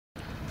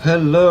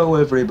Hello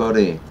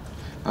everybody,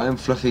 I'm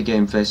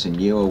FluffyGameFace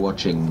and you are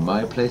watching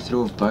my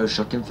playthrough of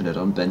Bioshock Infinite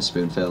on Ben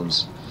Spoon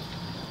Films.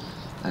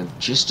 I'm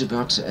just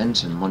about to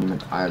enter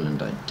Monument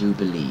Island, I do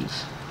believe.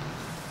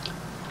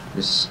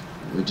 We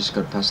just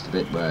got past the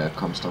bit where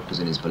Comstock was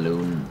in his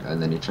balloon and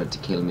then he tried to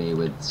kill me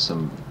with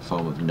some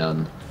form of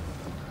nun.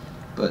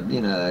 But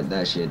you know,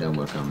 that shit don't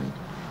work on me.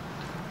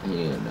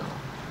 You know.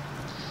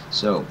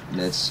 So,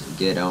 let's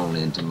get on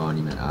into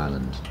Monument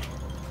Island.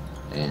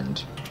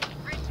 And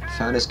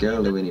find this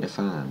girl that we need to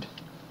find.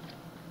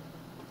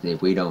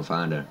 If we don't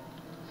find her,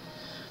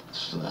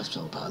 so that's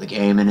all part of the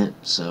game, innit?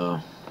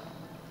 So,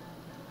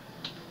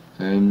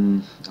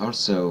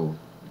 also,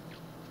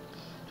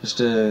 just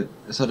a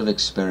sort of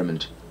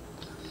experiment.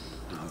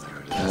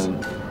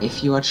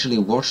 If you actually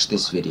watch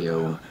this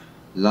video,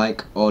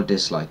 like or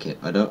dislike it,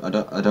 I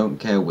don't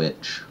care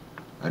which.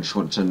 I just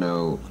want to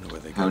know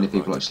how many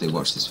people actually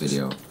watch this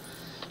video,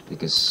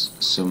 because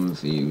some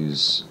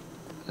views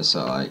are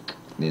sort of like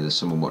either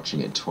someone watching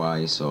it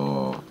twice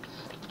or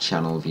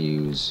channel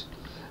views.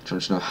 I just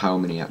want to know how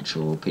many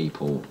actual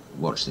people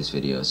watch this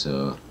video.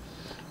 So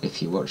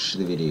if you watch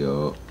the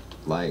video,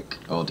 like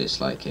or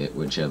dislike it,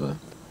 whichever.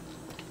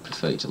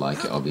 Prefer you to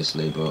like it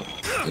obviously, but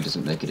it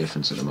doesn't make a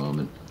difference at the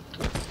moment.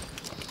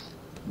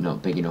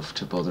 Not big enough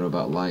to bother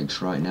about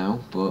likes right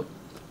now, but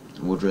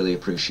would really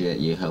appreciate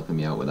you helping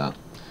me out with that.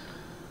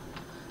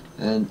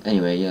 And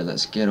anyway, yeah,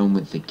 let's get on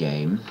with the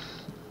game.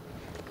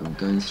 I'm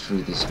going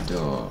through this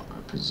door, I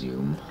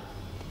presume.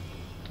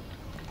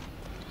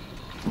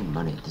 Oh,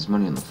 money. There's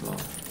money on the floor.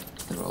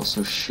 There are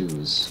also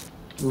shoes.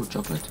 Ooh,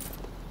 chocolate.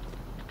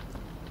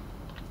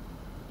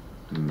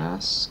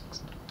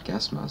 Masks.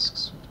 Gas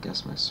masks.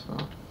 Gas masks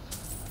for.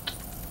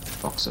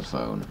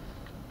 Voxophone.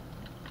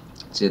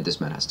 Let's see what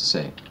this man has to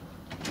say.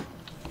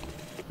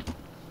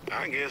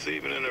 I guess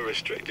even in a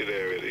restricted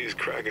area, these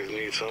crackers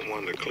need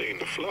someone to clean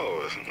the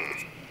floors.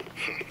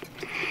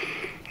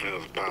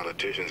 Those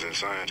politicians and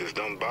scientists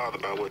don't bother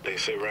about what they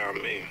say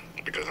around me,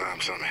 because I'm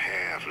some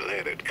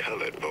half-leaded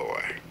colored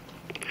boy.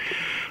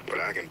 But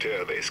I can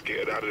tell they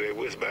scared out of their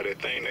wits by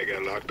that thing they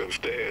got locked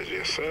upstairs.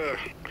 Yes, sir.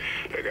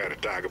 They got a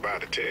tiger by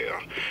the tail,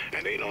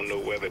 and they don't know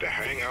whether to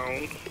hang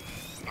on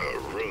or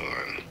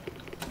run.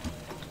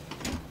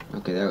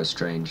 Okay, that was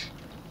strange.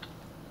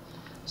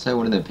 It's like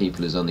one of the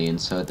people who's on the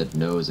inside that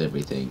knows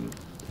everything,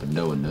 but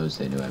no one knows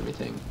they know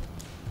everything.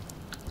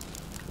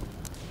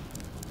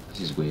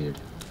 This is weird.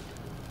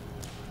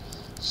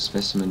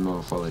 Specimen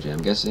morphology.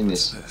 I'm guessing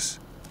this.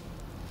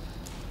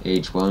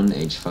 Age 1,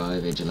 age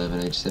 5, age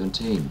 11, age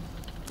 17.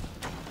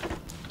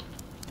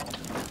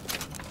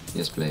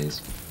 Yes,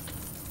 please.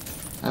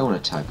 I want a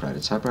typewriter.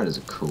 Typewriters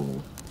are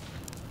cool.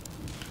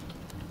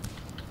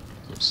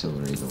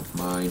 Silver Eagle.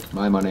 Mine.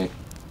 My money.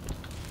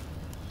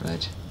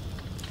 Right.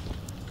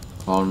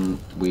 On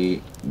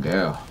we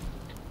go.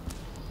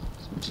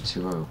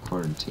 72-hour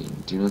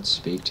quarantine. Do not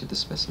speak to the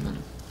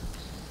specimen.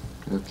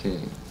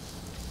 Okay.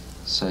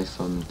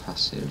 Siphon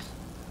passive.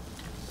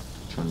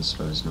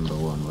 Transfers number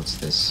 1. What's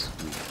this?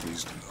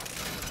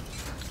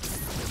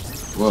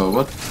 Whoa,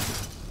 what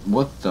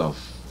the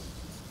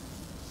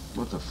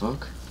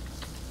fuck?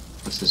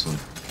 What's this one?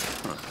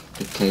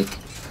 The cake.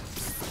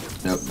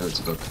 Nope, no, it's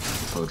a book.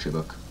 A poetry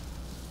book.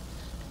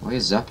 Why are you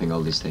zapping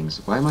all these things?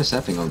 Why am I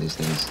zapping all these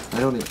things? I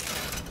don't even...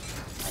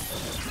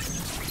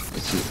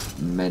 It's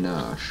a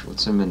menage.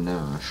 What's a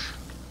menage?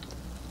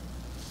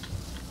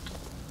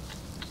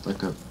 It's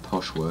like a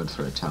posh word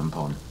for a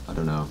tampon. I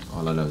don't know.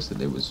 All I know is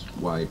that it was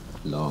white,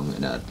 long,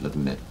 and had blood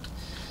in it.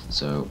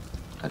 So,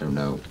 I don't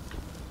know.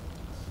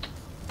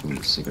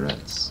 Ooh,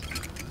 cigarettes.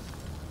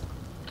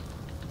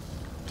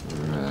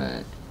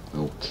 Right.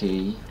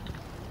 Okay.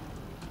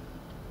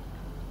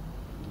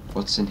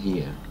 What's in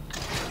here?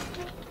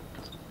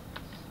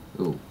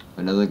 Ooh,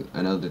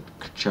 another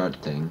chart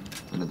thing.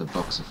 Another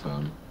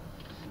voxophone.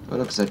 Oh,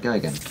 look, it's that guy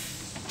again.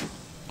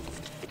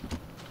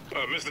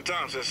 Mr.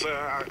 Thompson, sir,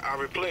 I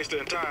replaced the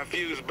entire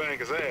fuse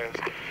banker's ass,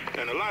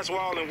 and the lights were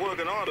all in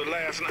working order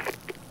last night.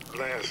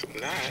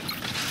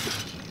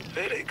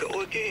 There they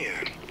go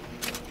again.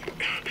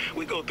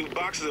 We go through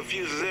boxes of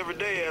fuses every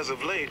day as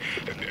of late,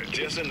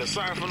 just in the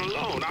siphon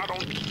alone. I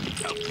don't...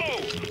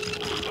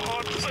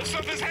 Oh,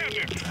 something's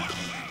happening.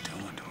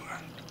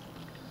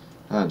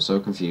 I'm so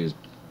confused.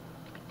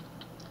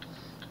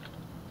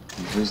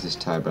 Who's this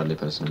Ty Bradley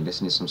person? I'm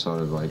guessing he's some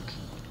sort of like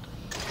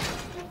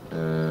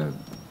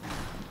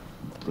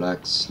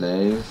black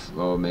slave,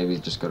 or maybe he's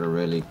just got a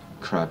really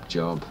crap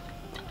job.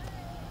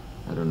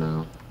 I don't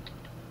know.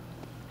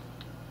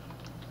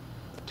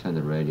 Turn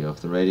the radio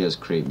off. The radios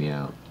creep me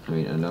out. I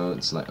mean, I know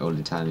it's like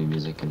oldie-timey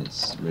music and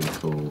it's really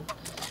cool,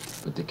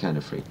 but they kind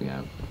of freak me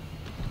out.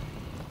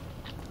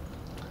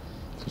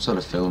 Some sort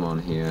of film on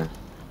here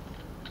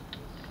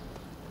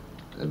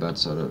about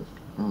sort of...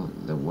 Oh,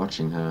 they're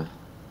watching her.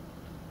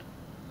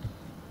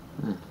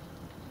 Huh.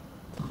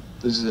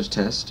 This is a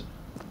test.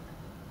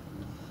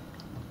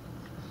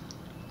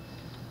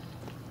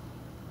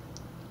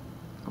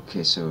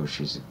 Okay, so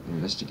she's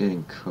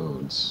investigating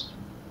codes.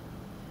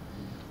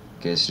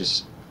 Okay, it's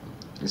just...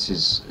 This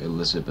is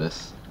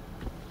Elizabeth.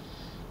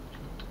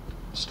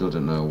 Still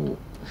don't know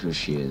who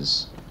she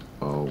is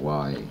or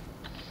why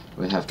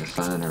we have to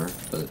find her,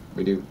 but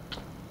we do.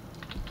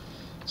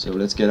 So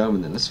let's get on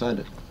and then let's find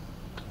it.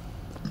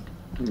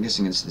 I'm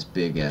guessing it's this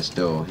big ass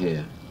door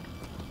here.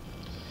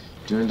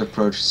 Do not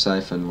approach the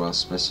siphon while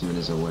specimen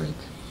is awake.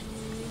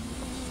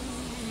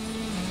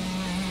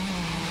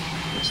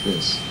 What's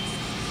this?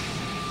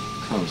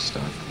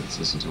 Comstock. Let's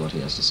listen to what he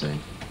has to say.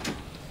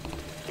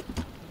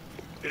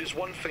 It is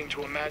one thing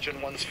to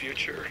imagine one's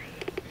future,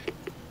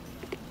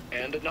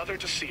 and another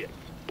to see it.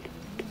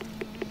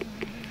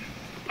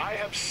 I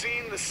have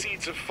seen the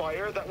seeds of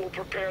fire that will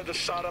prepare the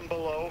Sodom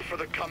below for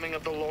the coming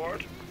of the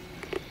Lord.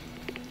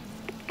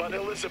 But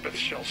Elizabeth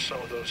shall sow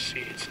those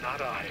seeds,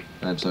 not I.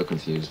 I'm so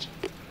confused.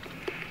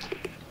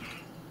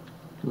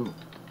 Ooh.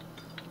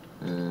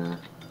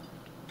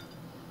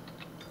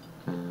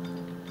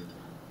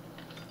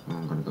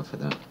 I'm gonna go for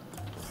that.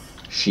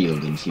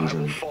 Shield I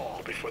infusion. will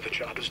fall before the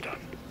job is done.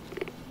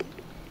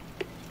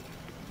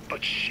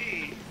 But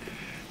she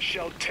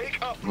shall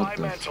take up my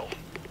mantle.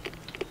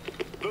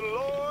 The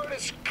Lord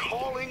is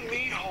calling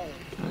me home.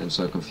 I'm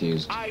so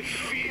confused. I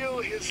feel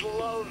his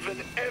love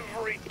in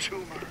every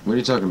tumor. What are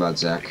you talking about,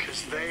 Zach?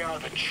 Because they are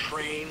the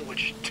train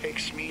which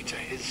takes me to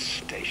his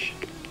station.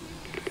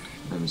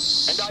 I'm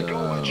so And I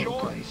go with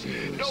joy,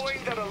 confused.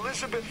 knowing that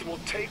Elizabeth will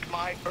take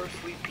my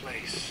earthly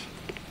place.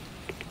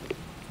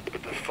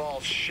 But the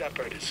false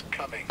shepherd is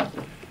coming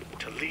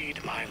to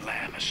lead my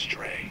lamb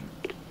astray.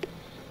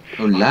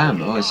 Oh,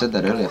 lamb. Oh, I said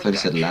that earlier. I thought you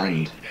said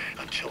land.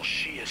 Until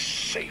she is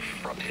safe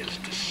from his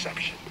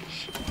deceptions.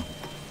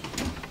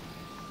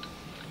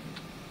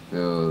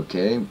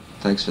 Okay.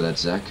 Thanks for that,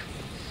 Zach.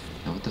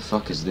 Now, what the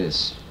fuck is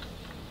this?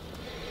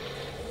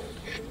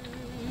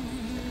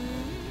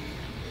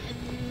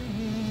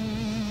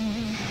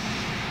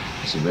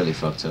 This is really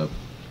fucked up.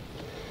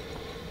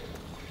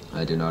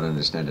 I do not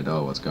understand at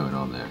all what's going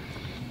on there.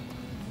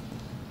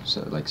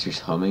 So, like, she's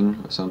humming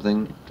or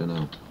something? Don't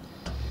know.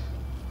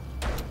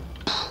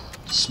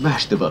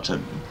 Smash the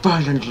button!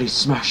 Violently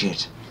smash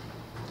it!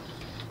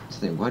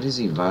 Why does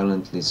he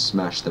violently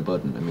smash the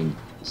button? I mean,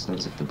 it's not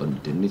as if the button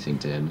did anything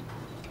to him.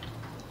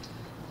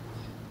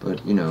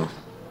 But, you know,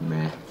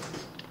 meh.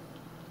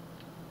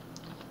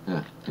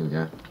 Ah, here we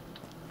go.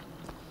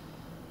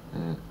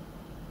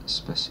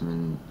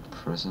 Specimen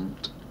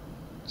present.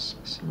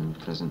 Specimen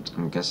present.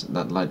 I'm guessing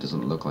that light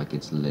doesn't look like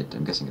it's lit.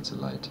 I'm guessing it's a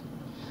light.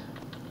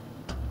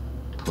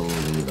 Pull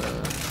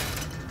lever.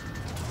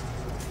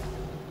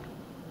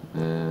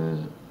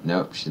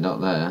 Nope, she's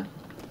not there.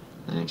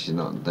 And she's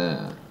not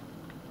there.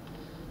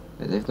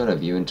 They've got a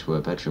view into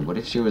her bedroom. What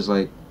if she was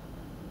like...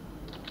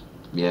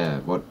 Yeah,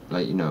 what,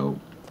 like, you know...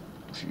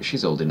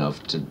 She's old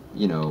enough to,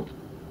 you know...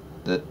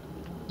 That...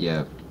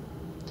 Yeah.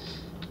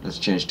 Let's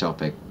change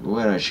topic.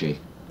 Where is she?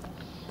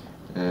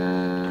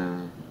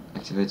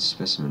 Activate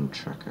specimen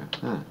tracker.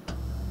 Ah.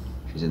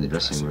 She's in the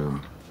dressing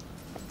room.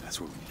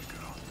 That's where we need to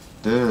go.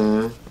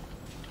 Duh.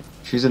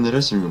 She's in the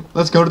dressing room.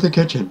 Let's go to the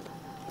kitchen.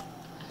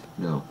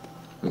 No.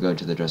 We're going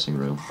to the dressing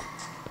room.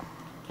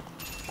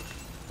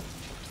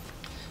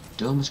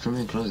 Door must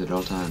remain closed at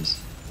all times.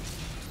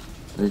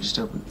 Did it just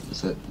open?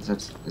 Is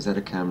that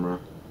a camera?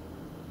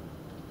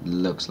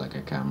 Looks like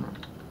a camera.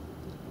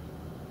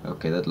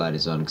 Okay, that light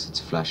is on because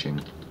it's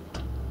flashing.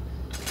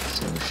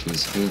 So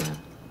she's here.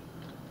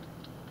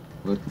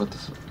 What the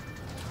f...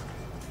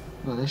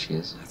 Oh, there she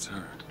is. That's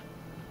her.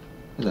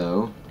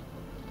 Hello.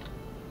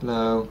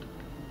 Hello.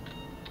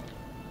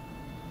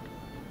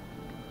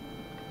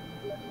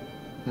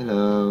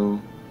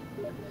 Hello.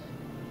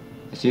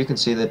 If you can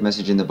see that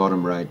message in the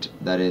bottom right,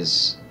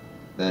 that's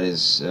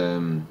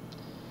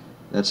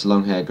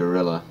long-haired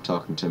gorilla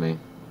talking to me. In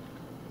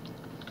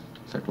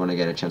fact, when I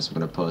get a chance, I'm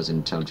gonna pause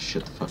and tell him to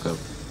shut the fuck up.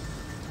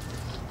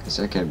 Because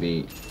I can't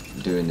be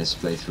doing this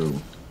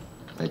playthrough.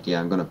 But yeah,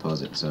 I'm gonna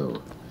pause it,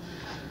 so...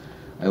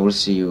 I will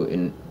see you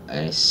in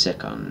a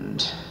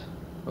second.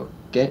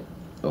 Okay?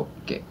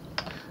 Okay.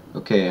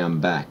 Okay, I'm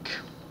back.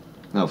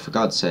 Oh, for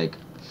God's sake.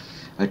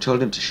 I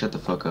told him to shut the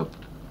fuck up.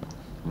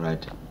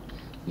 Right.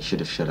 He should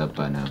have shut up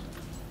by now.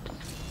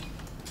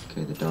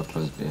 Okay, the door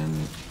closed behind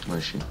me. Where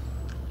is she?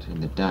 She's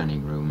in the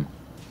dining room.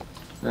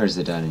 Where's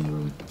the dining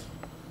room?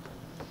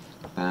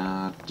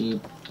 Another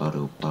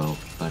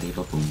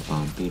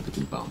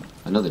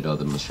door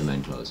that must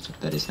remain closed.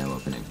 That is now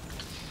opening.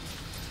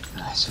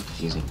 Ah, so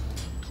confusing.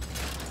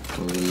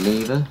 Pull the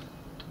lever.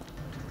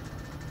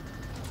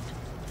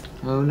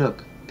 Oh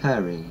look,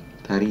 Paris.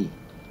 Paris.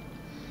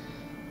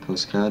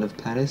 Postcard of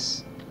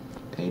Paris?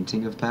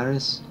 Painting of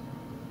Paris?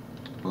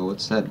 Well,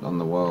 what's that on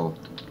the wall?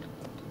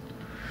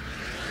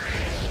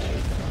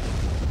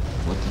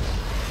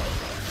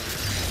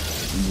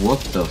 What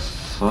the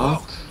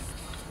fuck?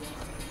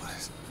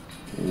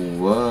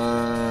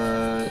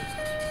 What?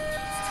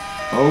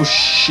 Oh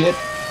shit!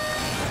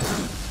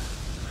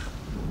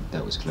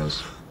 That was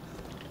close.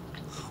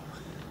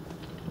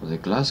 Was the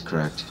glass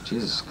cracked?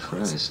 Jesus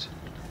Christ.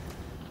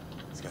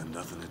 It's got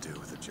nothing to do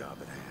with the job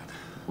at hand.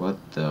 What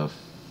the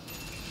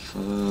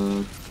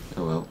fuck?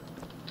 Oh well.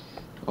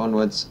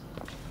 Onwards.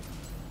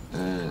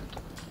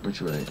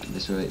 Which way?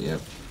 This way?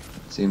 Yep.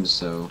 Seems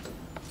so.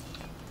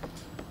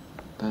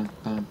 Bum,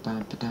 bum,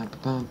 bum, ba-dum,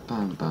 bum,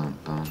 bum, bum,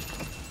 bum.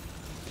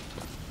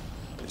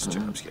 This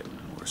job's getting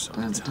worse all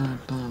Bum, the time.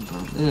 bum,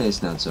 bum, bum.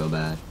 It's not so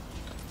bad.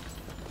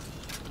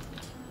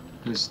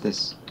 Who's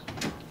this?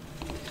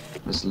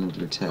 Rosalind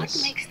What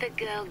Lutece. makes the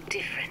girl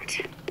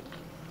different?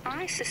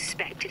 I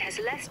suspect it has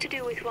less to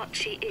do with what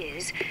she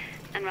is,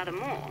 and rather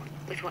more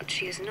with what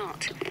she is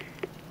not.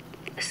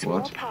 A small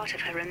What? part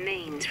of her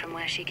remains from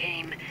where she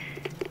came.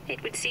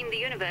 It would seem the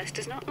universe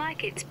does not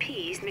like its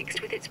peas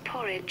mixed with its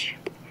porridge.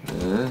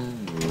 I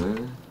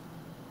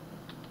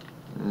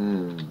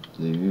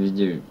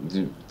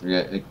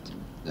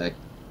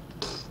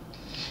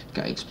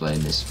can't explain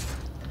this.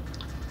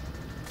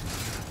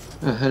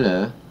 Oh,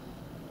 hello.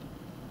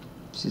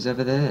 She's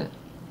over there.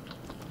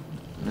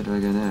 Where do I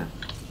go now?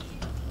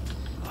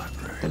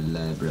 The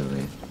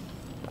library.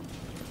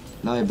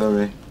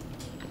 Library.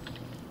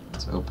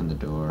 Let's open the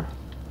door.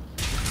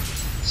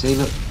 See,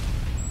 look.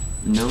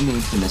 No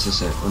need for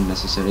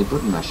unnecessary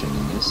button mashing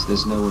in this.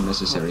 There's no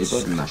unnecessary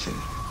button mashing.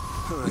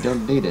 You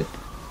don't need it.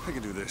 I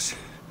can do this.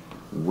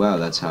 Wow,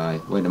 that's high.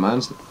 Wait,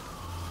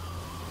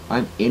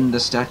 I'm in the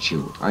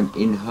statue. I'm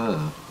in her.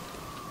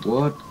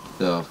 What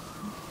the...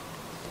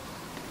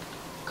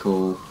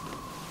 Cool.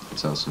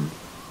 That's awesome.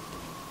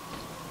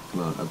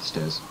 Come on, up the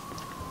stairs.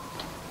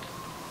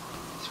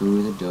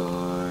 Through the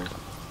door.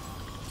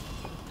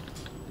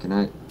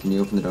 Can you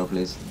open the door,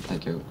 please?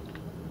 Thank you.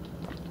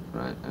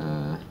 Right,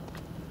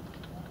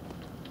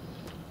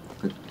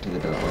 quick to the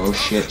door. Oh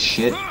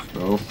shit.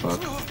 Oh fuck.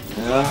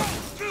 Ah,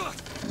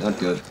 not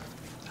good.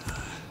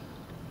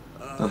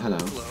 Oh, hello.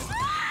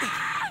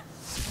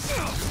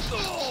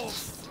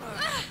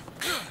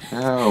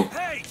 Ow.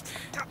 Hey!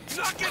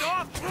 Knock it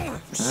off!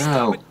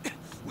 Ow.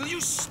 Will you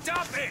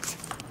stop it?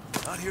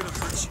 Not here to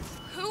hurt you.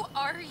 Who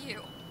are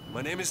you?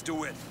 My name is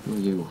DeWitt. Who are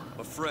you?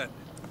 A friend.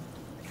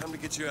 I come to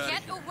get you out Get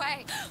of here.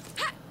 away!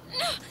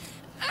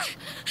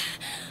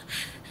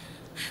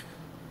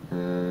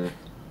 Are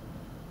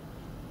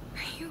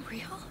you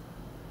real?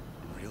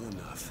 Real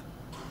enough.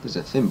 There's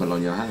a thimble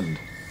on your hand.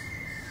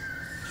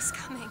 He's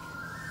coming.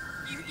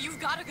 You've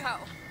got to go.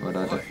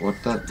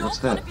 What's that?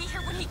 Don't want to be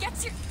here when he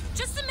gets here.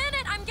 Just a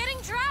minute. I'm getting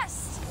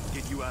dressed.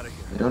 Get you out of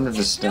here. I don't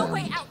There's no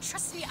way understand. out.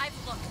 Trust me,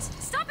 I've looked.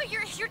 Stop it.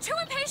 You're too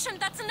impatient.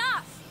 That's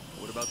enough.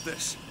 What about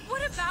this?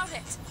 What about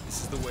it?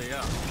 This is the way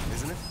out,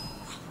 isn't it?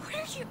 What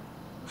are you?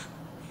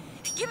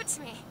 Give it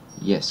to me.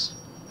 Yes.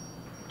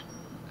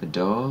 A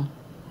door?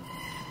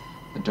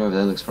 The door over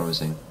there looks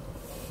promising.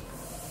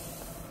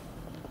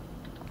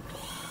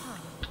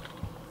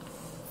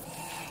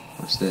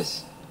 What's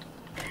this?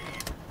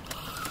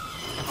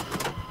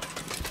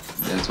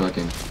 Yeah, it's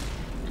working.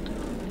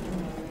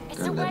 It's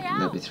Go a way let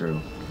out. me through.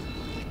 Let me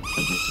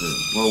through.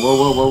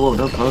 Whoa,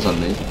 don't close on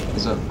me.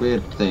 There's a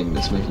weird thing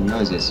that's making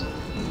noises.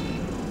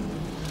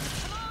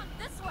 Come on,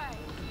 this way.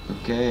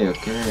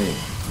 Okay.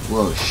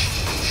 Whoa,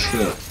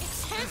 shit.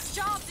 It's his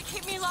job to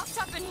keep me locked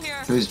up in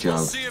here. Whose job?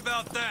 We'll see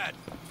about that.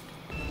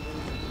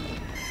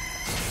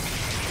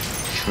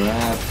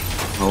 Trap.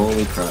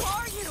 Holy crap. Who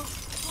are you?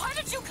 Why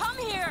did you come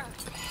here?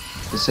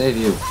 To save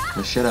you.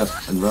 Now shut up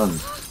and run.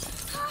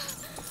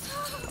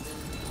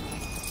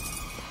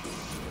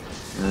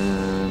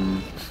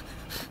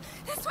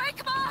 This way,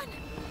 come on.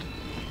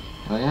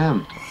 I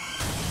am.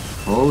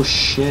 Oh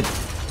shit.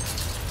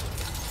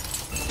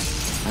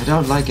 I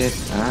don't like it.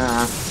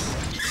 Ah.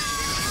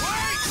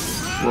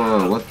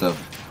 Whoa, what the?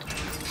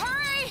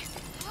 Hurry!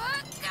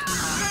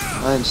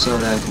 I'm so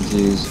damn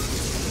confused.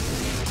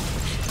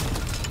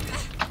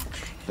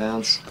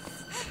 Bounce.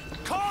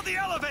 Call the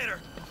elevator!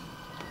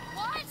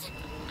 What?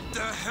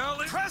 The hell?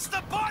 Press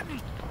the button!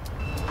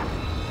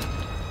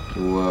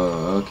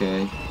 Whoa,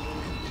 okay.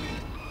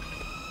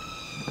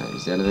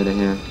 Is the elevator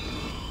here?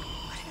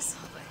 What is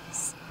all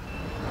this?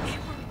 They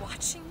were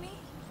watching me?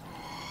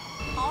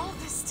 All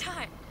this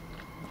time?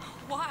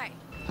 Why?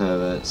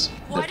 Perverts.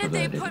 Why They're did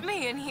they perverted. put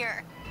me in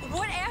here?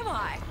 What am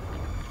I?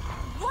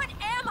 What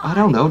am I? I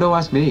don't know, don't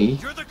ask me.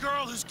 You're the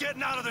girl who's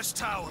getting out of this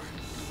tower.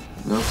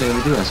 Okay, let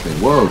me do ask me.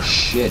 Whoa,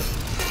 shit.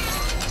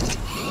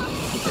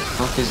 What the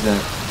fuck is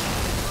that?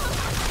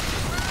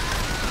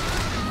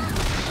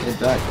 Get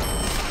back.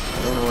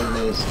 I don't know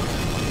what it is.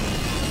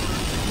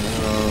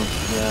 Oh,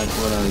 God,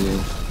 what are you?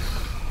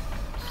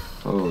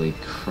 Holy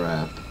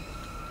crap.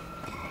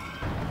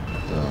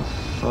 The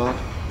fuck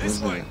This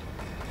is way.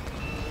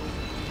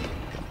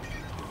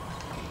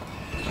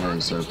 that?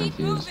 I'm so Keep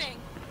confused. moving.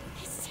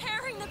 He's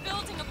tearing the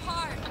building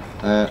apart.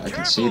 I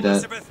can see that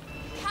Elizabeth.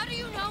 How do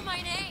you know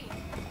my name?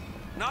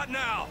 Not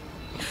now.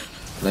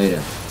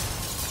 later.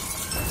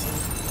 There's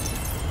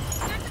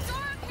a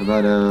door. How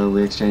about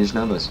we exchange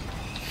numbers?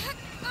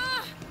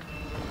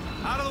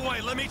 Out of the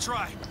way. Let me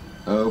try.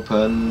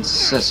 Open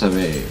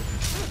sesame.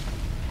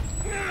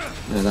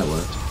 Yeah, that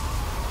worked.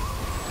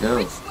 Go.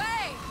 Which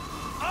way?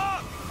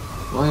 Up!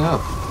 Why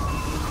up?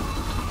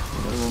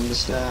 I don't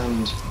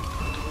understand.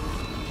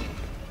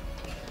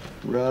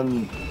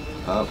 Run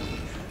up.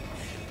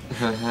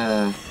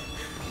 Haha.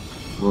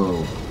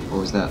 Whoa, what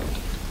was that?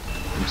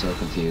 I'm so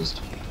confused.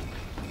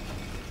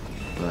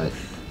 Right.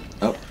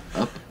 Up,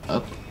 up,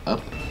 up,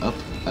 up, up,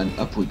 and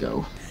up we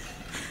go.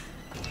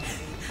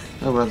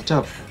 Oh, we're at the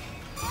top.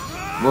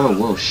 Whoa,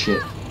 whoa,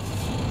 shit.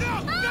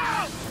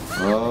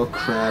 Oh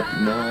crap,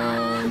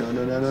 no, no,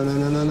 no, no, no, no,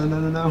 no, no, no,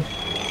 no, no.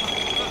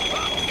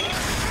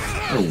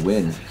 Oh,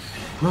 win.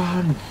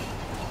 Run!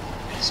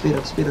 Speed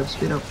up, speed up,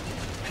 speed up.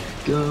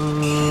 Go!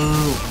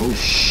 Oh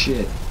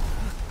shit.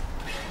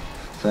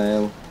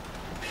 Fail.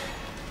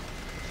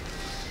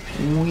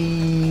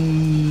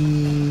 Whee!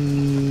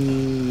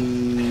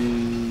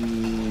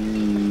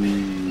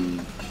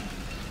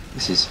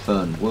 This is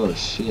fun. Whoa,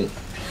 shit.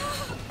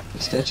 The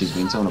statue's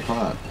been torn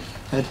apart.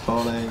 Head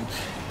falling.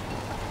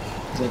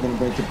 Is that gonna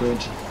break the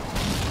bridge?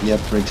 Yep,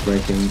 bridge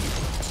breaking.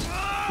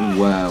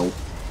 Wow.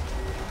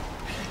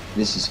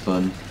 This is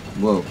fun.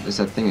 Whoa, there's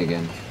that thing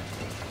again.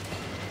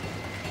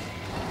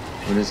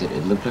 What is it?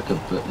 It looked like a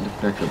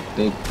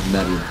big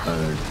metal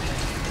bird.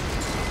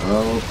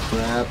 Oh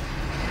crap.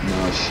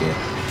 No shit.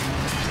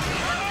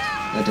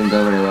 That didn't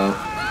go very well.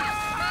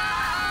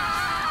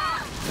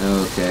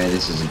 Okay,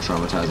 this isn't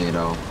traumatizing at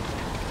all.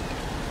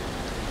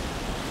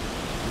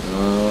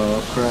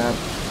 Oh crap.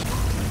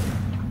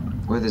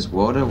 Where there's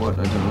water? What?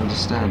 I don't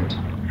understand.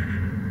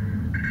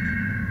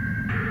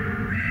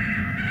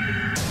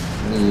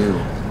 What are you?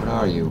 What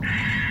are you?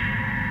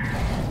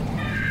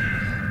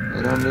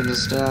 I don't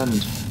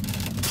understand.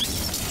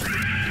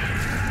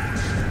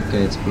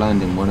 Okay, it's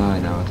blind in one eye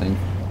now, I think.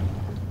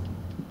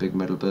 Big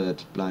metal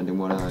bird, blind in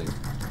one eye.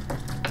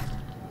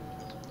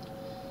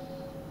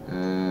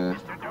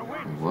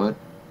 What?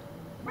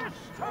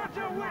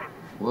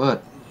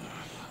 What?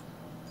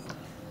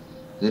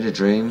 Is it a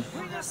dream?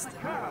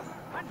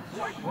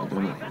 I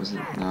don't know. Was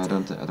it? No, I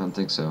don't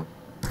think so.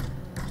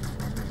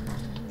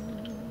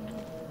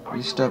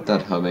 You stop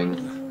that humming.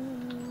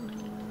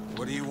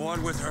 What do you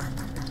want with her?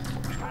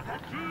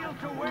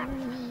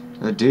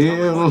 A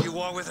deal. What do you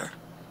want with her?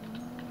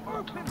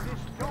 Open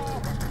this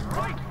door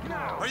right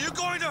now. Are you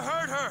going to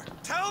hurt her?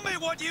 Tell me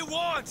what you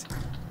want.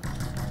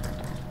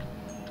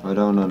 I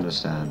don't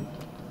understand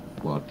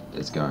what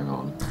is going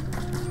on.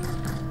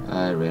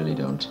 I really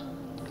don't.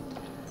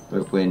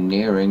 But we're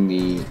nearing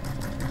the...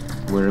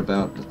 We're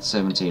about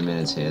 17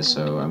 minutes here,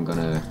 so I'm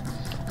gonna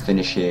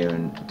finish here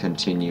and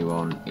continue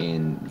on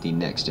in the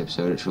next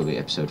episode, which will be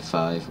episode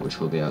 5, which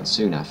will be out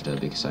soon after,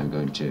 because I'm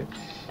going to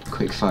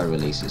quick-fire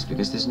releases,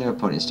 because there's no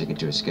point in sticking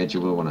to a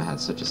schedule when I had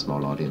such a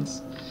small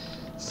audience.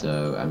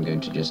 So I'm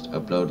going to just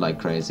upload like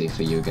crazy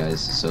for you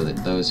guys, so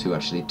that those who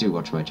actually do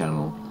watch my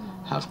channel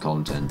have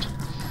content.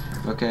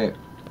 Okay,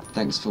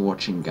 thanks for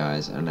watching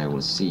guys, and I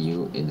will see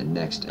you in the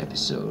next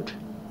episode.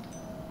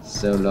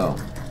 So long.